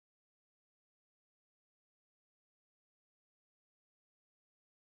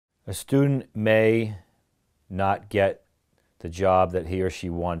A student may not get the job that he or she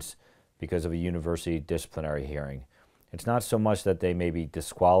wants because of a university disciplinary hearing. It's not so much that they may be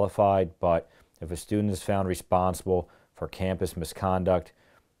disqualified, but if a student is found responsible for campus misconduct,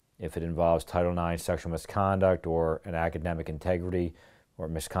 if it involves Title IX sexual misconduct or an academic integrity or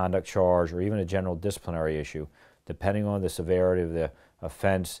misconduct charge or even a general disciplinary issue, depending on the severity of the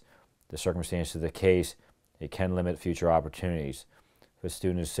offense, the circumstances of the case, it can limit future opportunities. If a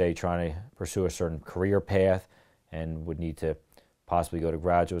student is, say, trying to pursue a certain career path and would need to possibly go to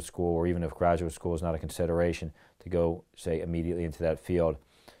graduate school, or even if graduate school is not a consideration, to go, say, immediately into that field,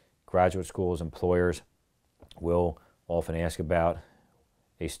 graduate schools, employers will often ask about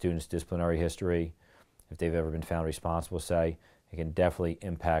a student's disciplinary history. If they've ever been found responsible, say, it can definitely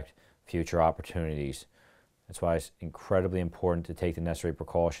impact future opportunities. That's why it's incredibly important to take the necessary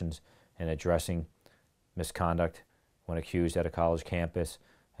precautions in addressing misconduct when accused at a college campus.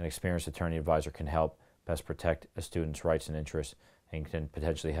 An experienced attorney advisor can help best protect a student's rights and interests and can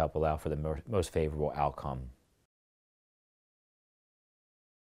potentially help allow for the most favorable outcome.